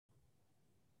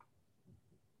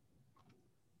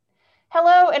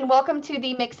Hello and welcome to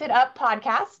the Mix It Up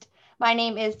podcast. My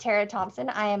name is Tara Thompson.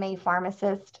 I am a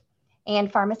pharmacist and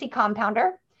pharmacy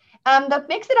compounder. The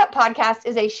Mix It Up podcast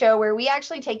is a show where we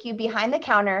actually take you behind the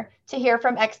counter to hear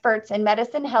from experts in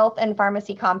medicine, health, and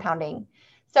pharmacy compounding.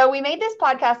 So we made this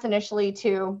podcast initially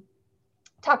to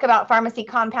talk about pharmacy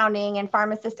compounding and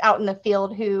pharmacists out in the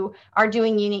field who are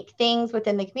doing unique things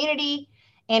within the community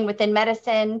and within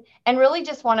medicine, and really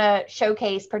just want to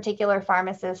showcase particular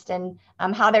pharmacists and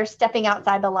how they're stepping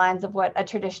outside the lines of what a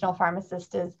traditional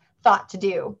pharmacist is thought to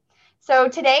do. So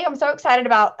today I'm so excited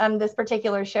about this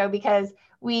particular show because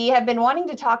we have been wanting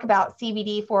to talk about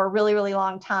CBD for a really, really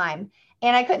long time.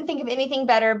 And I couldn't think of anything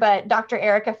better but Dr.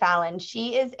 Erica Fallon.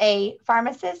 She is a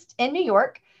pharmacist in New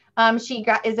York. She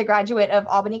is a graduate of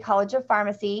Albany College of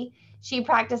Pharmacy. She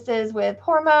practices with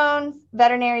hormones,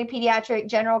 veterinary, pediatric,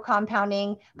 general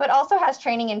compounding, but also has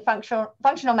training in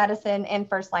functional medicine and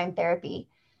first-line therapy.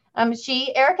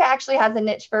 Erica actually has a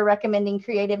niche for recommending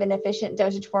creative and efficient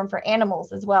dosage form for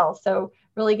animals as well. So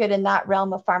really good in that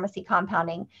realm of pharmacy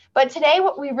compounding. But today,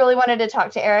 what we really wanted to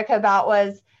talk to Erica about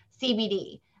was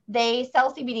CBD. They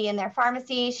sell CBD in their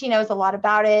pharmacy. She knows a lot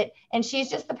about it, and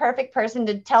she's just the perfect person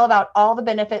to tell about all the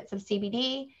benefits of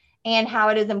CBD and how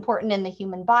it is important in the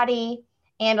human body,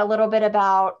 and a little bit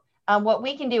about what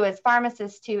we can do as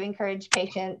pharmacists to encourage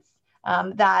patients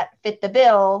that fit the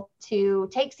bill to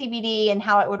take CBD and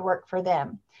how it would work for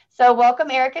them. So welcome,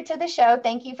 Erica, to the show.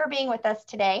 Thank you for being with us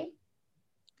today.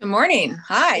 Good morning.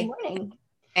 Hi. Good morning.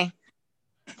 Hey.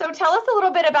 So tell us a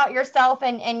little bit about yourself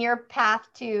and your path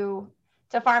to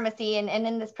pharmacy and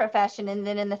in this profession, and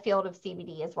then in the field of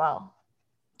CBD as well.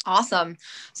 Awesome.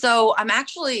 So I'm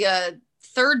actually a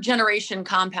third generation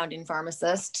compounding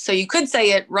pharmacist. So you could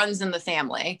say it runs in the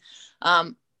family.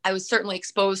 I was certainly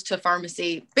exposed to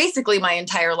pharmacy basically my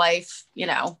entire life,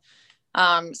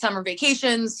 summer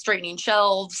vacations, straightening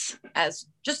shelves as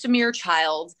just a mere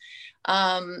child.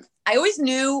 I always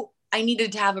knew I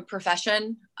needed to have a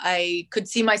profession. I could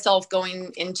see myself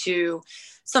going into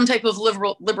some type of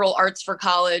liberal arts for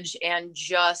college and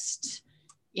just,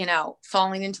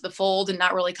 falling into the fold and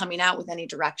not really coming out with any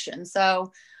direction.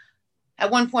 So at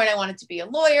one point I wanted to be a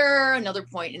lawyer, another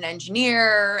point an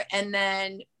engineer. And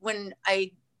then when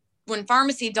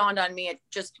pharmacy dawned on me, it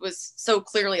just was so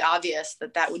clearly obvious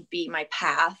that would be my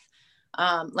path.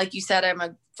 Like you said,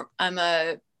 I'm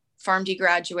a PharmD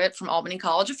graduate from Albany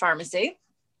College of Pharmacy.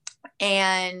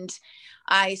 And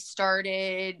I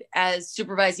started as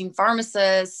supervising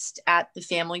pharmacist at the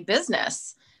family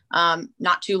business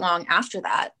not too long after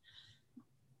that.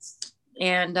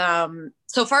 And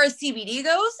so far as CBD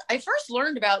goes, I first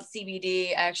learned about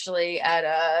CBD actually at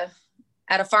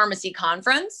a pharmacy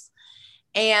conference.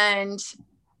 And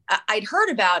I'd heard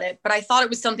about it, but I thought it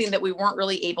was something that we weren't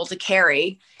really able to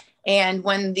carry. And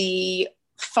when the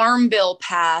Farm Bill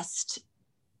passed,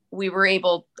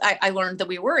 I learned that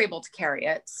we were able to carry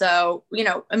it. So,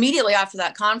 immediately after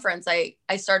that conference, I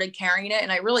started carrying it,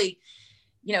 and I really,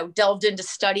 delved into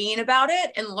studying about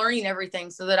it and learning everything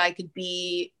so that I could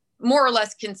be more or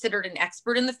less considered an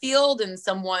expert in the field and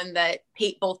someone that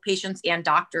both patients and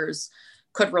doctors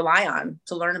could rely on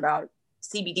to learn about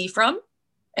CBD from,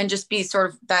 and just be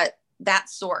sort of that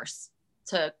source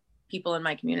to people in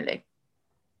my community.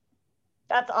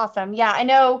 That's awesome. Yeah, I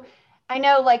know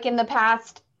like in the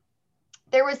past,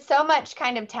 there was so much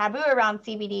kind of taboo around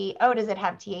CBD. Oh, does it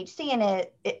have THC in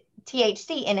it?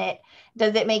 THC in it?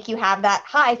 Does it make you have that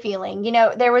high feeling?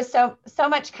 There was so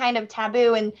much kind of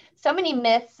taboo and so many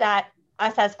myths that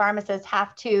us as pharmacists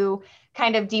have to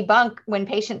kind of debunk when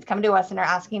patients come to us and are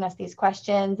asking us these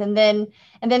questions. And then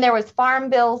there was farm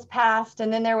bills passed,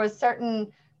 and then there was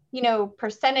certain,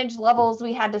 percentage levels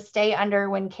we had to stay under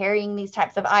when carrying these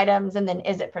types of items. And then,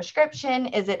 is it prescription?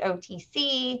 Is it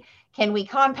OTC? Can we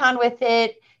compound with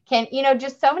it?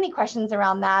 Just so many questions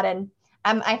around that. And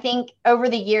I think over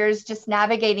the years, just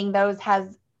navigating those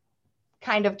has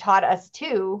kind of taught us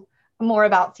too more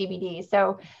about CBD.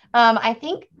 So I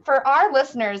think for our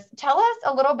listeners, tell us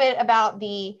a little bit about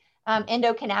the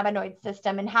endocannabinoid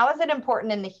system and how is it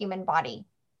important in the human body?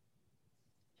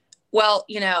 Well,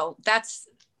 that's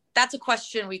a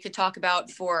question we could talk about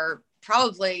for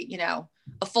probably,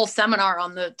 a full seminar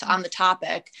on the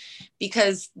topic,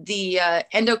 because the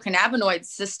endocannabinoid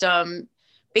system,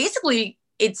 basically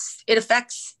it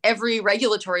affects every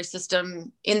regulatory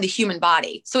system in the human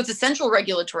body. So it's a central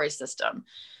regulatory system.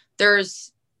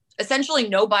 There's essentially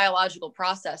no biological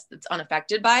process that's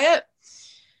unaffected by it.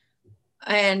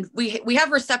 And we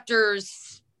have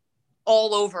receptors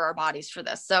all over our bodies for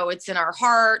this. So it's in our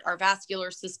heart, our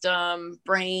vascular system,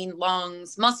 brain,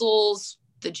 lungs, muscles,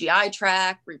 the GI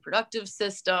tract, reproductive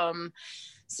system.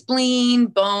 spleen,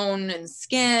 bone and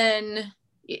skin,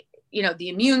 the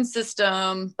immune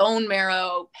system, bone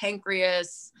marrow,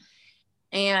 pancreas.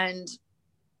 And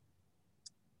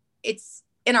it's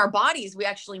in our bodies, we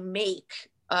actually make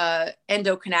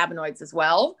endocannabinoids as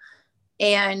well.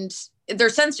 And they're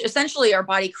essentially our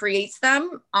body creates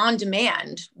them on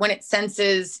demand when it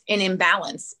senses an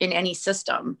imbalance in any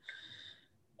system.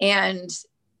 And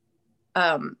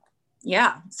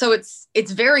so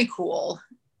it's very cool.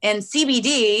 And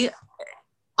CBD,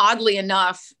 oddly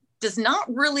enough,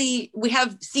 we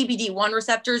have CBD1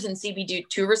 receptors and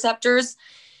CBD2 receptors,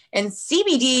 and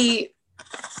CBD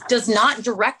does not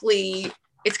directly,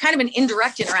 it's kind of an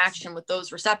indirect interaction with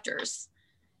those receptors.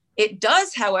 It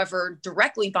does, however,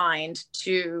 directly bind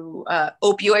to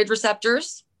opioid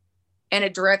receptors, and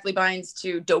it directly binds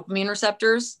to dopamine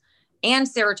receptors and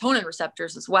serotonin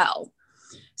receptors as well.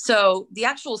 So the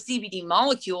actual CBD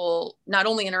molecule not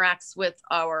only interacts with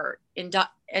our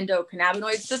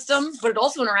endocannabinoid system, but it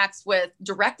also interacts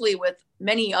directly with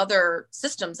many other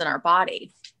systems in our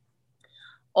body.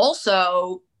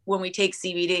 Also, when we take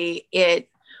CBD, it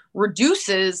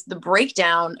reduces the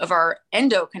breakdown of our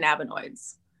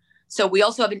endocannabinoids. So we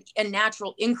also have a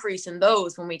natural increase in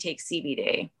those when we take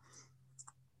CBD.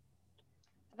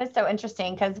 That's so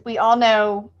interesting, because we all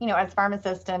know, as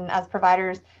pharmacists and as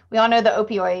providers, we all know the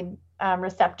opioid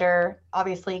receptor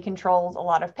obviously controls a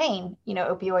lot of pain.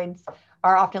 Opioids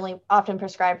are often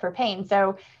prescribed for pain.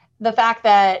 So the fact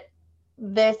that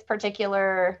this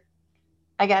particular,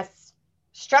 I guess,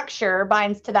 structure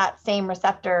binds to that same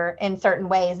receptor in certain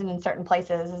ways and in certain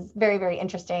places is very, very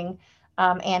interesting.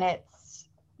 And it's,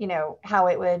 how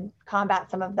it would combat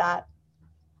some of that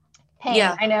pain.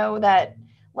 Yeah. I know that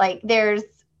there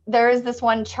is this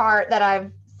one chart that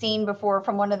I've seen before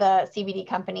from one of the CBD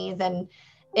companies, and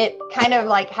it kind of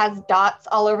has dots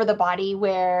all over the body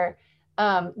where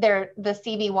the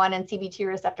CB1 and CB2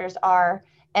 receptors are,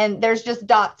 and there's just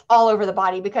dots all over the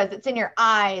body because it's in your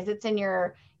eyes, it's in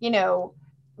your,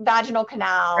 vaginal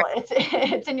canal,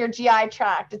 it's in your GI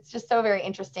tract. It's just so very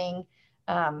interesting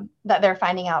that they're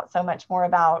finding out so much more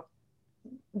about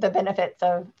the benefits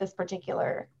of this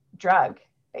particular drug.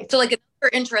 Basically. So another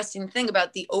interesting thing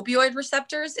about the opioid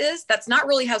receptors is that's not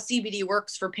really how CBD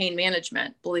works for pain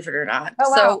management, believe it or not. Oh,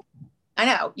 wow. So I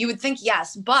know you would think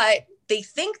yes, but they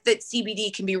think that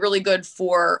CBD can be really good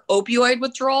for opioid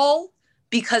withdrawal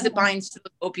because it binds to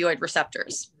the opioid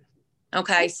receptors.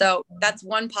 Okay. So that's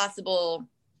one possible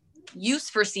use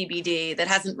for CBD that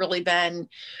hasn't really been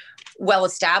well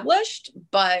established,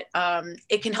 but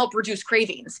it can help reduce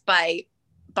cravings by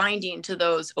binding to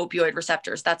those opioid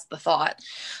receptors. That's the thought.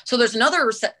 So there's another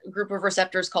group of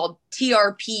receptors called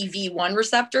TRPV1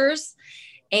 receptors,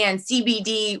 and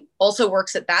CBD also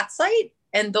works at that site.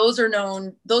 And those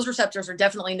receptors are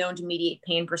definitely known to mediate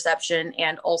pain perception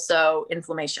and also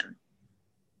inflammation.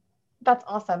 That's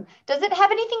awesome. Does it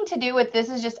have anything to do with, this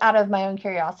is just out of my own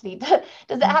curiosity, does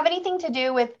it have anything to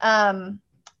do with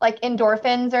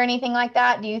endorphins or anything like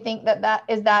that? Do you think that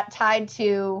is that tied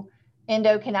to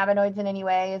endocannabinoids in any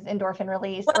way, is endorphin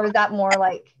release, or is that more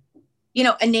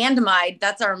anandamide,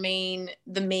 that's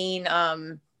the main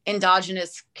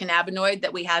endogenous cannabinoid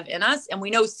that we have in us. And we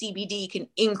know CBD can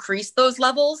increase those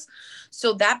levels.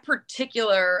 So that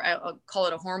particular, I'll call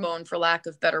it a hormone for lack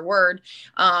of better word,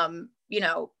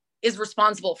 is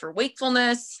responsible for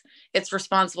wakefulness. It's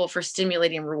responsible for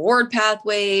stimulating reward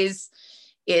pathways.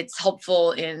 It's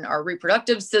helpful in our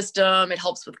reproductive system. It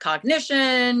helps with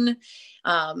cognition,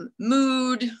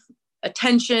 mood,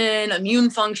 attention,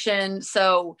 immune function.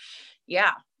 So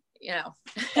yeah,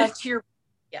 that's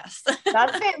yes.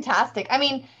 That's fantastic. I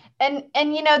mean, and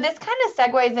this kind of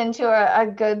segues into a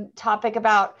good topic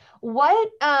about what,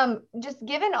 just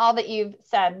given all that you've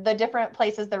said, the different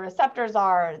places the receptors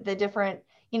are, the different,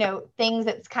 things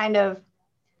it's kind of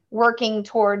working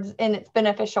towards in its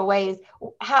beneficial ways.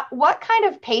 What kind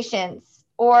of patients,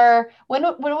 or when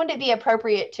would it be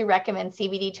appropriate to recommend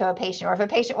CBD to a patient? Or if a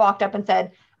patient walked up and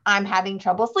said, I'm having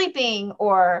trouble sleeping,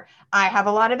 or I have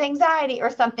a lot of anxiety or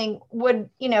something, when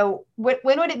would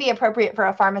it be appropriate for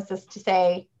a pharmacist to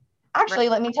say, actually,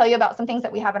 let me tell you about some things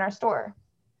that we have in our store?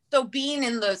 So being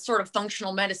in the sort of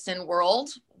functional medicine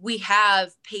world, we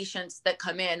have patients that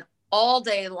come in all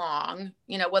day long,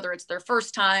 whether it's their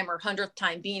first time or 100th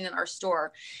time being in our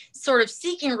store, sort of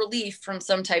seeking relief from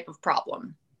some type of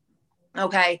problem.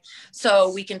 Okay.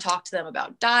 So we can talk to them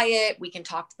about diet. We can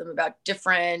talk to them about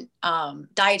different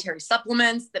dietary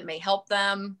supplements that may help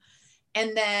them.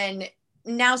 And then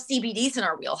now CBD's in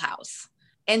our wheelhouse,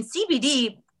 and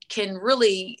CBD can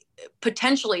really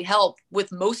potentially help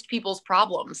with most people's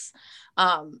problems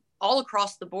all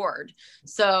across the board.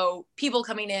 So people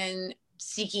coming in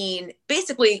seeking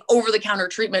basically over-the-counter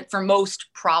treatment for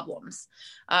most problems,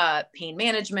 pain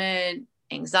management,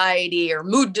 anxiety or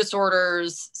mood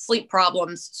disorders, sleep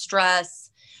problems, stress,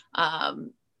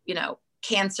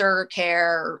 cancer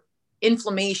care,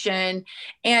 inflammation.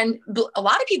 And a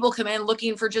lot of people come in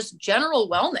looking for just general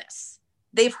wellness.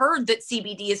 They've heard that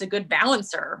CBD is a good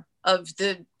balancer of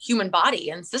the human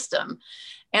body and system.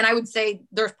 And I would say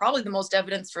there's probably the most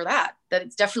evidence for that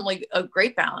it's definitely a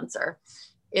great balancer.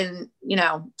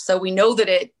 So we know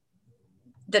that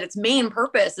its main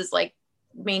purpose is like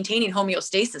maintaining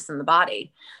homeostasis in the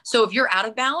body. So if you're out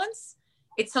of balance,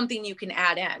 it's something you can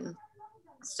add in.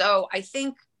 So I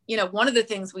think, one of the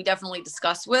things we definitely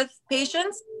discuss with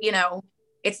patients,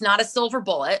 it's not a silver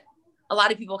bullet. A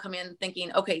lot of people come in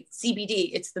thinking, okay,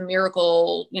 CBD, it's the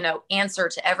miracle, answer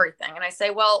to everything. And I say,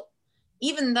 well,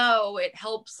 even though it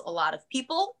helps a lot of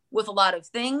people with a lot of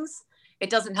things, it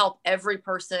doesn't help every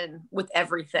person with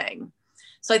everything.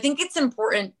 So I think it's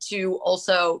important to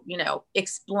also,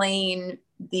 explain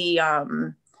the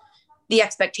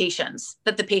expectations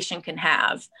that the patient can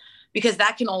have, because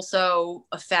that can also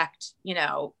affect,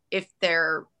 if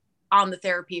they're on the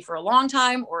therapy for a long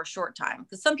time or a short time.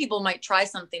 Because some people might try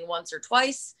something once or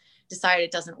twice, decide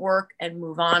it doesn't work, and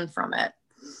move on from it.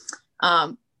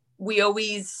 We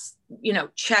always,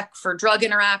 check for drug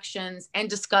interactions and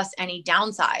discuss any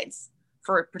downsides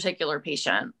for a particular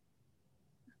patient.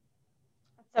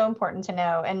 So important to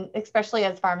know. And especially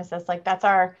as pharmacists, like that's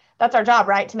our job,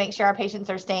 right? To make sure our patients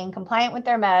are staying compliant with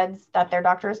their meds, that their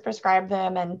doctors prescribe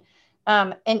them. And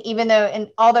even though,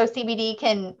 although CBD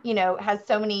can, has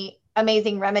so many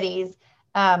amazing remedies,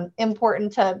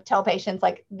 important to tell patients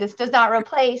like this does not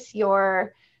replace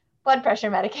your blood pressure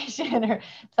medication or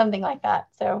something like that.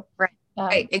 So,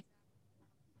 right.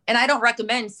 And I don't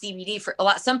recommend CBD for a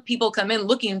lot. Some people come in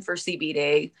looking for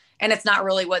CBD and it's not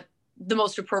really what the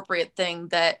most appropriate thing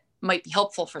that might be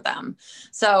helpful for them.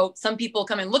 So some people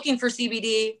come in looking for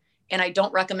CBD and I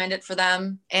don't recommend it for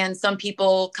them. And some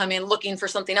people come in looking for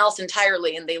something else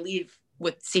entirely and they leave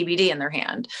with CBD in their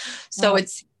hand. So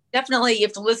It's definitely, you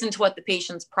have to listen to what the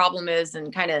patient's problem is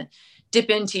and kind of dip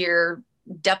into your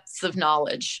depths of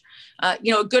knowledge. A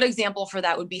good example for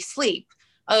that would be sleep.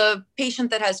 A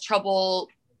patient that has trouble,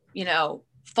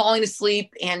 falling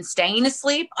asleep and staying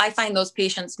asleep, I find those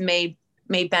patients may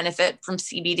benefit from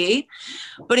CBD.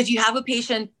 But if you have a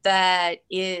patient that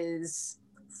is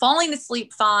falling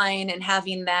asleep fine and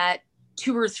having that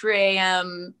 2 or 3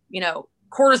 a.m.,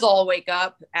 cortisol wake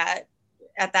up at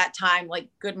that time, like,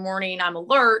 good morning, I'm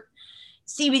alert,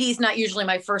 CBD is not usually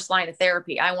my first line of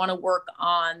therapy. I want to work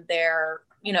on their,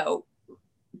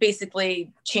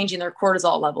 basically changing their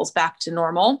cortisol levels back to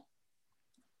normal.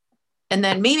 And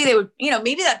then maybe they would,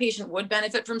 maybe that patient would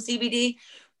benefit from CBD,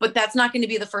 but that's not going to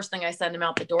be the first thing I send them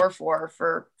out the door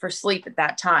for sleep at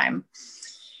that time.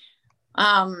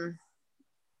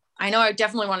 I know I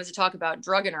definitely wanted to talk about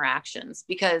drug interactions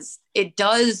because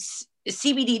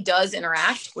CBD does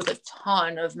interact with a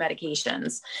ton of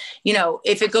medications.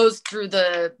 If it goes through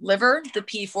the liver, the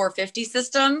P450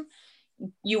 system,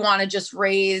 you want to just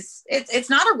raise, it's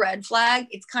not a red flag.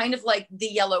 It's kind of like the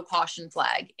yellow caution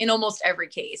flag in almost every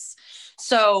case.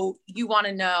 So you want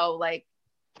to know, like,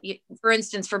 for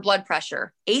instance, for blood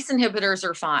pressure, ACE inhibitors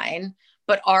are fine,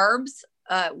 but ARBs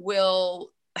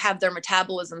will have their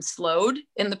metabolism slowed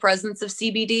in the presence of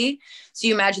CBD. So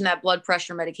you imagine that blood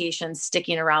pressure medication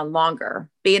sticking around longer.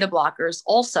 Beta blockers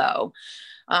also.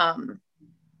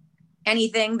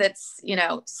 Anything that's,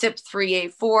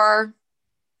 CYP3A4,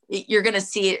 you're going to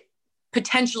see it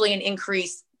potentially an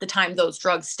increase the time those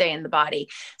drugs stay in the body.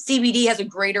 CBD has a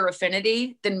greater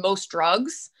affinity than most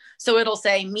drugs. So it'll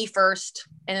say me first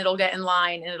and it'll get in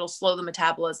line and it'll slow the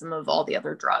metabolism of all the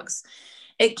other drugs.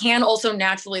 It can also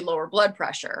naturally lower blood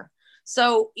pressure.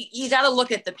 So you got to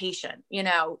look at the patient.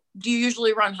 Do you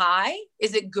usually run high?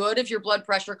 Is it good if your blood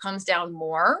pressure comes down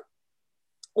more?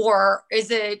 Or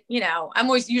is it, I'm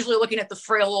always usually looking at the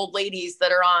frail old ladies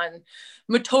that are on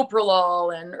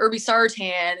metoprolol and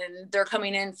irbesartan, and they're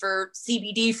coming in for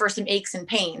CBD for some aches and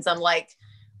pains. I'm like,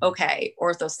 okay,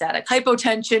 orthostatic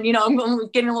hypotension, I'm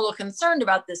getting a little concerned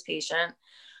about this patient.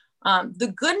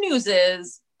 The good news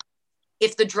is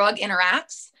if the drug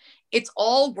interacts, it's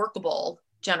all workable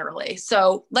generally.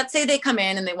 So let's say they come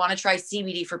in and they want to try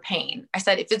CBD for pain. I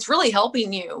said, if it's really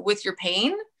helping you with your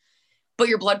pain, but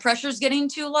your blood pressure is getting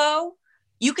too low,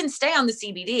 you can stay on the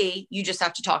CBD. You just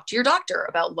have to talk to your doctor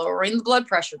about lowering the blood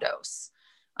pressure dose.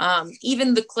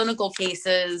 Even the clinical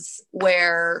cases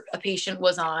where a patient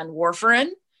was on warfarin,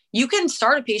 You can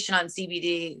start a patient on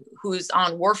CBD who's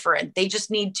on warfarin. They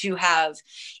just need to have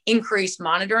increased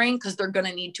monitoring because they're going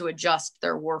to need to adjust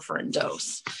their warfarin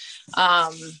dose.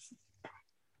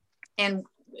 And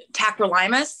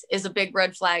tacrolimus is a big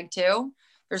red flag too.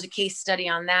 There's a case study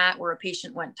on that where a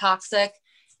patient went toxic.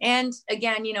 And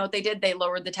again, you know what they did? They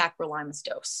lowered the tacrolimus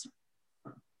dose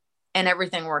and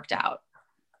everything worked out.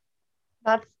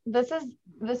 This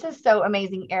is so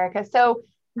amazing, Erica. So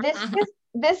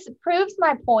this proves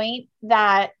my point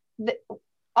that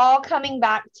all coming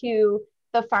back to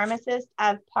the pharmacist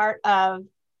as part of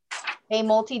a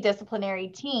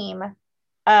multidisciplinary team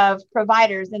of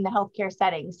providers in the healthcare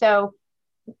setting. So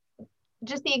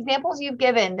just the examples you've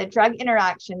given, the drug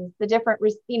interactions, the different,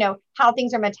 you know, how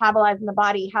things are metabolized in the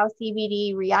body, how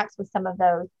CBD reacts with some of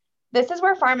those. This is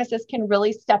where pharmacists can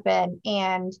really step in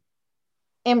and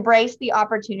embrace the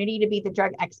opportunity to be the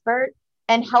drug expert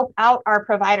and help out our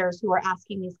providers who are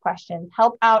asking these questions,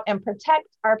 help out and protect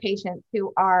our patients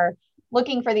who are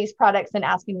looking for these products and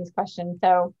asking these questions.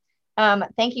 So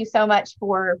thank you so much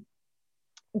for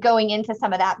going into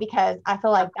some of that, because I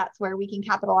feel like that's where we can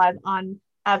capitalize on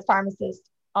as pharmacists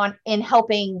in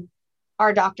helping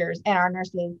our doctors and our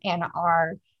nurses and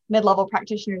our mid-level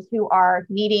practitioners who are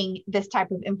needing this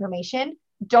type of information,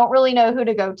 don't really know who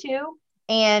to go to.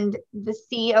 And the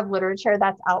sea of literature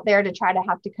that's out there to try to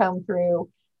have to comb through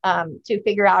to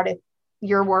figure out if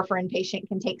your warfarin patient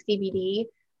can take CBD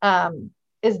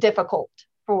is difficult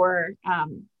for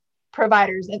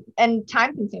providers and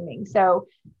time consuming. So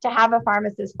to have a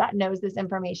pharmacist that knows this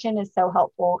information is so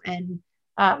helpful. And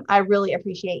I really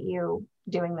appreciate you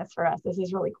doing this for us. This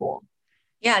is really cool.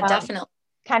 Yeah, definitely.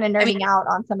 Kind of nerding out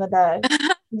on some of the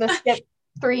SCIP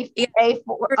 3A,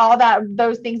 all that,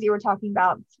 those things you were talking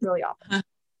about. It's really awesome.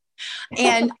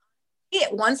 And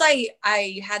once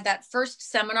I had that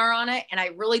first seminar on it and I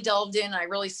really delved in, I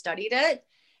really studied it.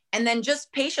 And then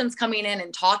just patients coming in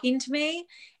and talking to me,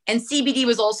 and CBD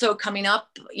was also coming up,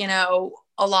 you know,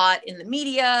 a lot in the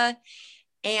media.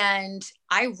 And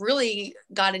I really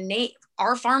got a name,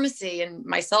 our pharmacy and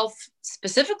myself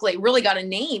specifically really got a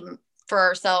name for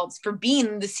ourselves for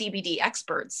being the CBD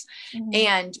experts. Mm-hmm.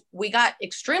 And we got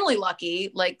extremely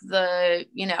lucky. Like the,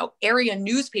 you know, area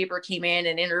newspaper came in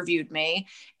and interviewed me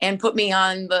and put me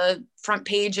on the front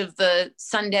page of the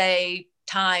Sunday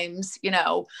Times, you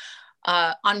know,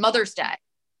 on Mother's Day.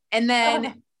 And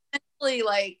then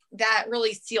like that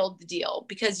really sealed the deal,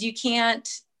 because you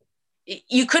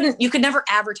could never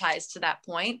advertise to that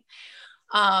point.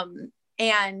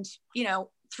 And, you know,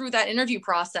 through that interview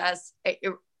process,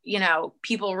 you know,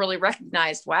 people really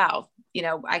recognized, wow, you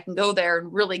know, I can go there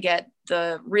and really get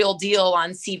the real deal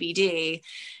on CBD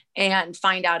and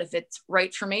find out if it's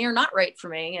right for me or not right for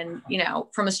me. And, you know,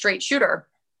 from a straight shooter.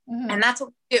 Mm-hmm. And that's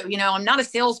what we do. You know, I'm not a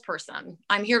salesperson.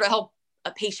 I'm here to help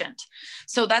a patient.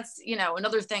 So that's, you know,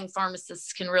 another thing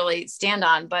pharmacists can really stand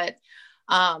on. But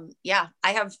yeah,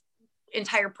 I have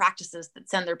entire practices that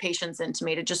send their patients in to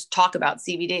me to just talk about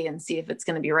CBD and see if it's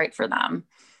going to be right for them.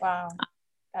 Wow.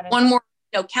 One more,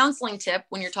 you know, counseling tip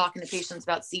when you're talking to patients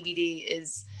about CBD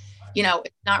is, you know,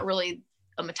 it's not really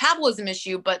a metabolism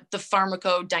issue, but the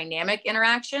pharmacodynamic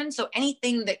interaction. So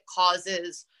anything that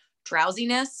causes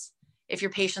drowsiness, if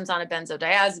your patient's on a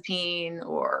benzodiazepine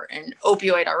or an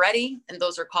opioid already, and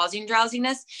those are causing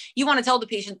drowsiness, you want to tell the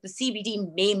patient the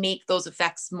CBD may make those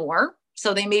effects more.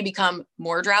 So they may become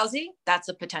more drowsy. That's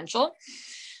a potential.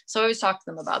 So I always talk to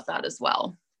them about that as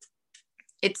well.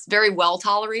 It's very well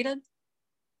tolerated.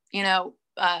 You know,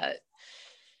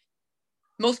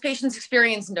 most patients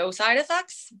experience no side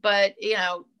effects, but, you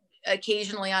know,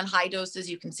 occasionally on high doses,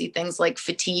 you can see things like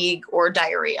fatigue or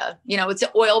diarrhea. You know, it's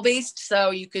oil-based, so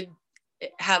you could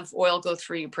have oil go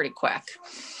through you pretty quick.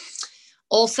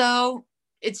 Also,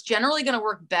 it's generally going to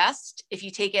work best if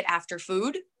you take it after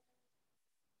food,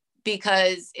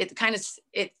 because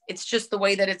it's just the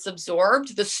way that it's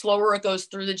absorbed. The slower it goes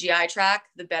through the GI tract,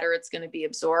 the better it's going to be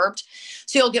absorbed.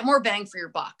 So you'll get more bang for your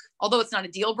buck. Although it's not a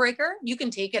deal breaker, you can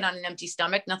take it on an empty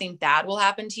stomach. Nothing bad will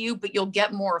happen to you, but you'll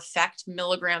get more effect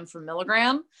milligram for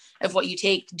milligram of what you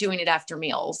take doing it after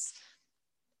meals.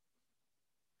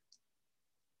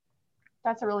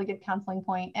 That's a really good counseling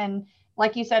point. And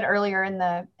like you said earlier in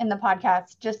the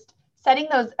podcast, just setting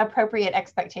those appropriate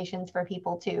expectations for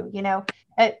people too. You know,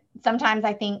 sometimes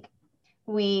I think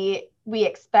we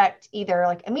expect either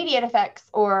like immediate effects,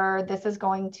 or this is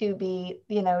going to be,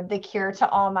 you know, the cure to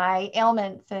all my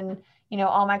ailments and, you know,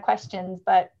 all my questions.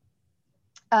 But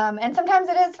and sometimes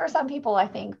it is for some people, I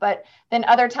think, but then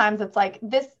other times it's like,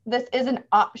 this is an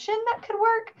option that could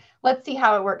work. Let's see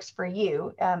how it works for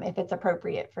you, if it's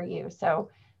appropriate for you. So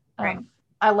right.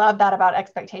 I love that about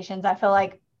expectations. I feel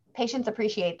like patients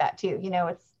appreciate that too. You know,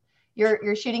 it's,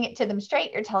 you're shooting it to them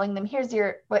straight. You're telling them, here's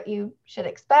what you should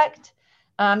expect.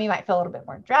 You might feel a little bit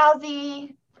more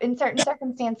drowsy in certain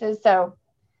circumstances. So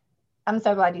I'm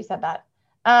so glad you said that.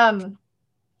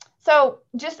 So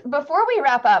just before we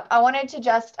wrap up, I wanted to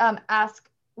just ask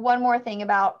one more thing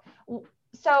about,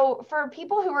 so for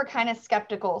people who are kind of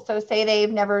skeptical, so say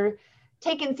they've never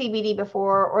taken CBD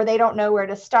before, or they don't know where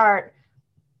to start,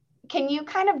 can you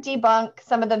kind of debunk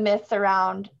some of the myths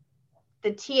around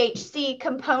the THC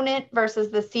component versus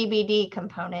the CBD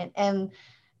component? And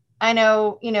I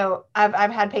know, you know,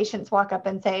 I've had patients walk up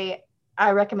and say,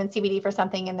 I recommend CBD for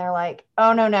something. And they're like,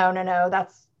 oh, no,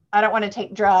 I don't want to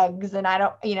take drugs. And I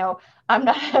don't, you know, I'm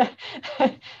not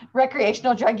a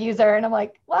recreational drug user. And I'm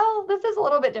like, well, this is a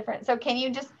little bit different. So can you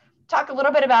just talk a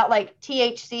little bit about like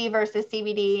THC versus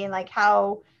CBD and like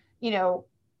how, you know,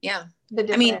 the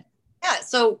difference? I mean, yeah.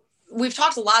 So we've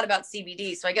talked a lot about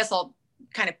CBD. So I guess I'll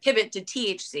kind of pivot to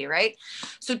THC, right?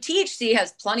 So THC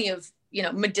has plenty of, you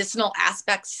know, medicinal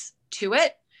aspects to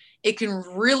it. It can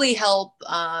really help,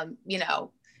 you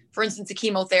know, for instance, a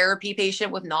chemotherapy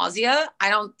patient with nausea.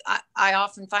 I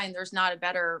often find there's not a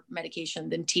better medication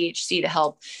than THC to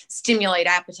help stimulate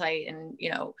appetite and,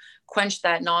 you know, quench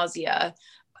that nausea,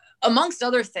 amongst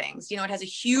other things. You know, it has a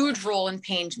huge role in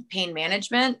pain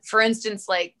management. For instance,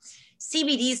 like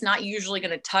CBD is not usually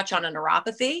going to touch on a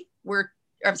neuropathy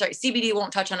CBD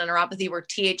won't touch on a neuropathy where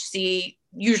THC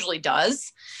usually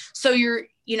does. So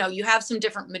you have some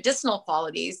different medicinal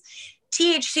qualities.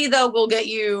 THC though will get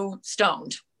you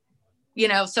stoned, you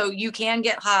know, so you can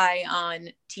get high on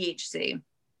THC.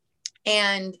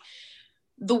 And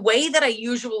the way that I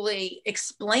usually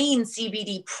explain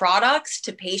CBD products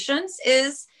to patients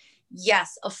is,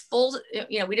 yes, a full,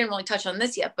 you know, we didn't really touch on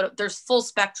this yet, but there's full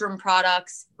spectrum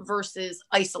products versus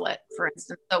isolate, for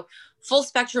instance. So full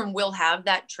spectrum will have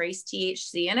that trace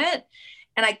THC in it.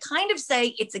 And I kind of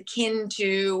say it's akin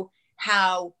to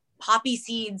how poppy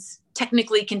seeds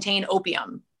technically contain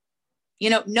opium.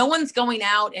 You know, no one's going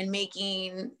out and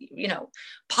making, you know,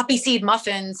 poppy seed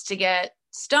muffins to get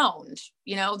stoned.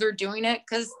 You know, they're doing it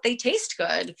because they taste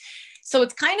good. So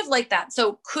it's kind of like that.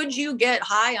 So could you get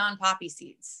high on poppy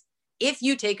seeds if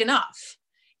you take enough?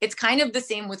 It's kind of the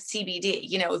same with CBD.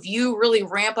 You know, if you really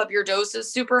ramp up your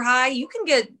doses super high, you can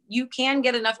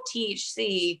get enough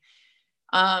THC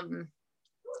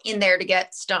in there to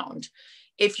get stoned.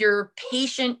 If your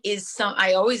patient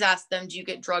I always ask them, do you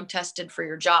get drug tested for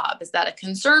your job? Is that a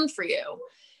concern for you?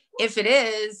 If it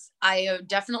is, I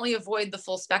definitely avoid the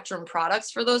full spectrum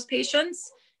products for those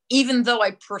patients. Even though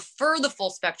I prefer the full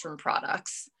spectrum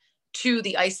products to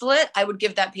the isolate, I would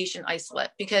give that patient isolate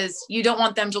because you don't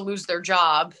want them to lose their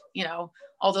job, you know,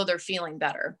 although they're feeling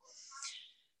better.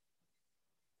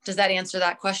 Does that answer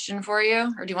that question for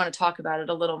you? Or do you want to talk about it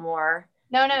a little more?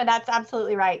 No, that's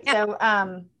absolutely right. Yeah. So,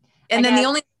 and then the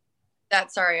only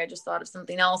sorry, I just thought of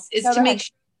something else is to make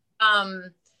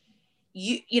sure,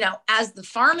 you know, as the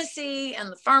pharmacy and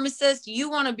the pharmacist, you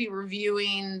want to be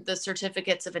reviewing the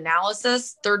certificates of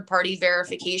analysis, third-party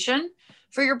verification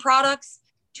for your products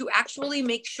to actually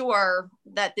make sure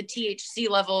that the THC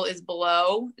level is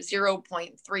below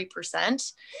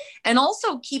 0.3%. And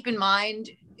also keep in mind,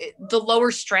 the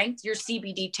lower strength your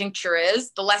CBD tincture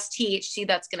is, the less THC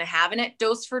that's going to have in it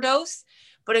dose for dose.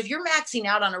 But if you're maxing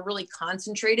out on a really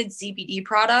concentrated CBD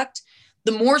product,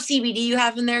 the more CBD you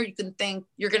have in there, you can think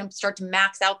you're going to start to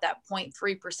max out that 0.3%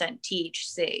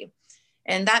 THC.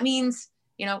 And that means,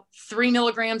 you know, 3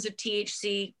 milligrams of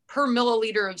THC per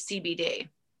milliliter of CBD.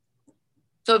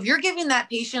 So if you're giving that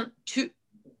patient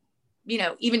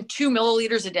even 2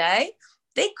 milliliters a day,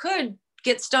 they could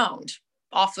get stoned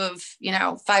off of, you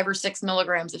know, 5 or 6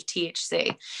 milligrams of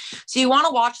THC. So you want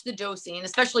to watch the dosing,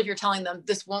 especially if you're telling them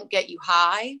this won't get you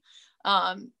high.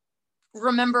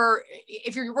 Remember,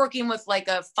 if you're working with like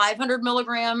a 500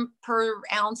 milligram per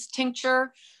ounce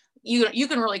tincture, you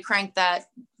can really crank that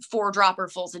 4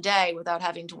 dropperfuls a day without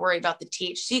having to worry about the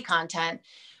THC content.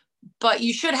 But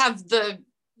you should have the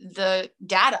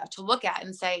data to look at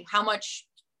and say how much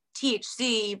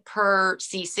THC per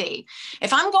cc.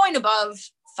 If I'm going above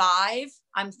 5,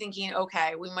 I'm thinking,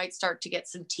 okay, we might start to get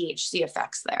some THC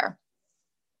effects there.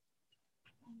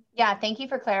 Yeah, thank you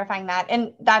for clarifying that.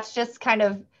 And that's just kind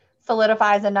of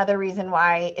solidifies another reason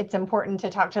why it's important to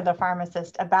talk to the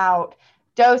pharmacist about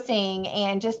dosing.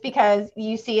 And just because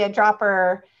you see a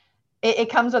dropper, it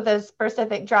comes with a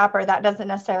specific dropper, that doesn't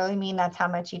necessarily mean that's how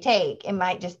much you take. It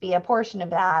might just be a portion of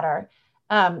that. Or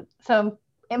so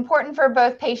important for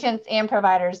both patients and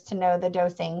providers to know the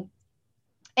dosing.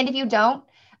 And if you don't,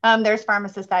 there's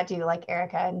pharmacists that do, like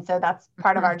Erica. And so that's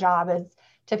part of our job, is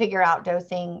to figure out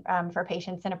dosing for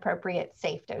patients and appropriate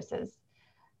safe doses.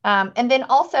 And then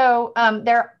also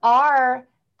there are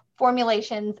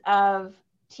formulations of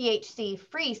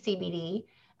THC-free CBD.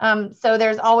 So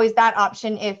there's always that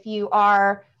option if you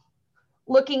are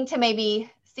looking to maybe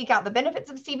seek out the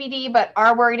benefits of CBD, but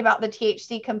are worried about the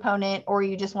THC component, or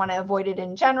you just want to avoid it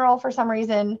in general for some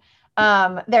reason.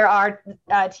 There are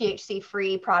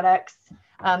THC-free products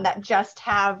that just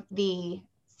have the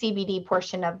CBD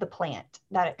portion of the plant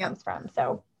that it comes from.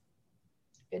 So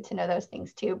good to know those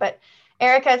things too. But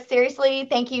Erica, seriously,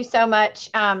 thank you so much.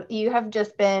 You have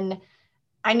just been,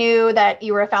 I knew that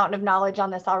you were a fountain of knowledge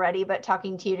on this already, but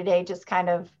talking to you today just kind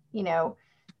of,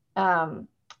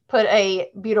 put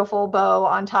a beautiful bow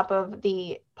on top of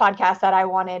the podcast that I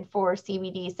wanted for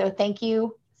CBD. So thank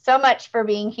you so much for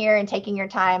being here and taking your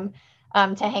time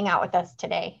to hang out with us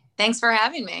today. Thanks for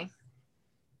having me.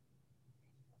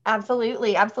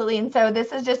 Absolutely. Absolutely. And so this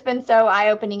has just been so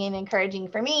eye-opening and encouraging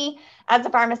for me as a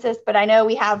pharmacist, but I know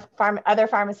we have other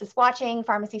pharmacists watching,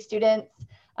 pharmacy students,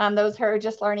 those who are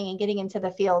just learning and getting into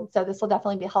the field. So this will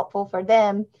definitely be helpful for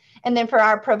them. And then for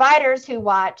our providers who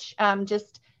watch,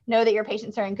 just know that your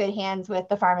patients are in good hands with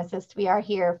the pharmacist. We are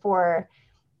here for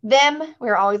them.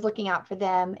 We're always looking out for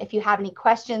them. If you have any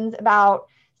questions about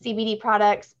CBD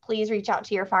products, please reach out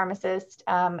to your pharmacist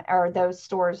or those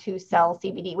stores who sell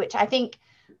CBD, which I think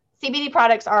CBD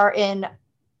products are in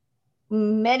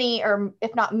many, or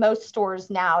if not most stores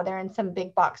now. They're in some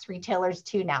big box retailers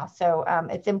too now. So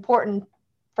it's important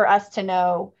for us to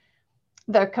know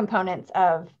the components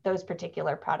of those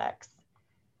particular products.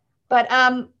 But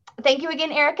thank you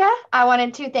again, Erica. I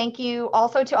wanted to thank you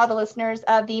also to all the listeners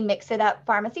of the Mix It Up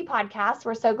Pharmacy podcast.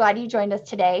 We're so glad you joined us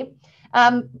today.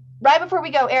 Right before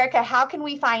we go, Erica, how can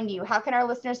we find you? How can our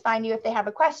listeners find you if they have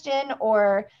a question,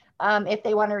 or if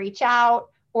they want to reach out,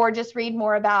 or just read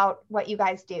more about what you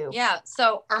guys do? Yeah.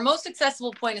 So our most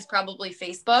accessible point is probably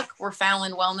Facebook. We're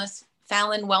Fallon Wellness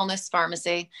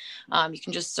Pharmacy. You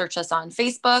can just search us on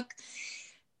Facebook.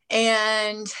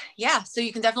 And yeah, so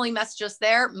you can definitely message us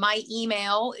there. My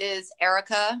email is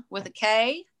Erica with a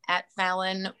K at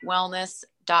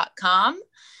fallonwellness.com.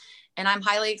 And I'm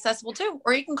highly accessible too.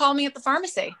 Or you can call me at the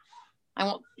pharmacy. I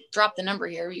won't drop the number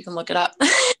here. You can look it up.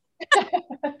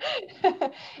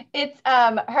 It's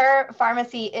her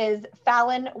pharmacy is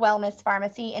Fallon Wellness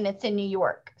Pharmacy, and it's in New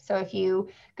York. So if you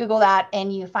Google that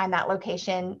and you find that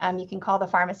location, you can call the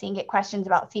pharmacy and get questions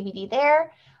about CBD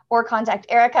there, or contact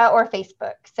Erica or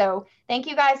Facebook. So thank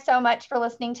you guys so much for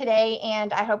listening today,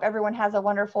 and I hope everyone has a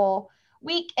wonderful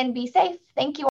week and be safe. Thank you.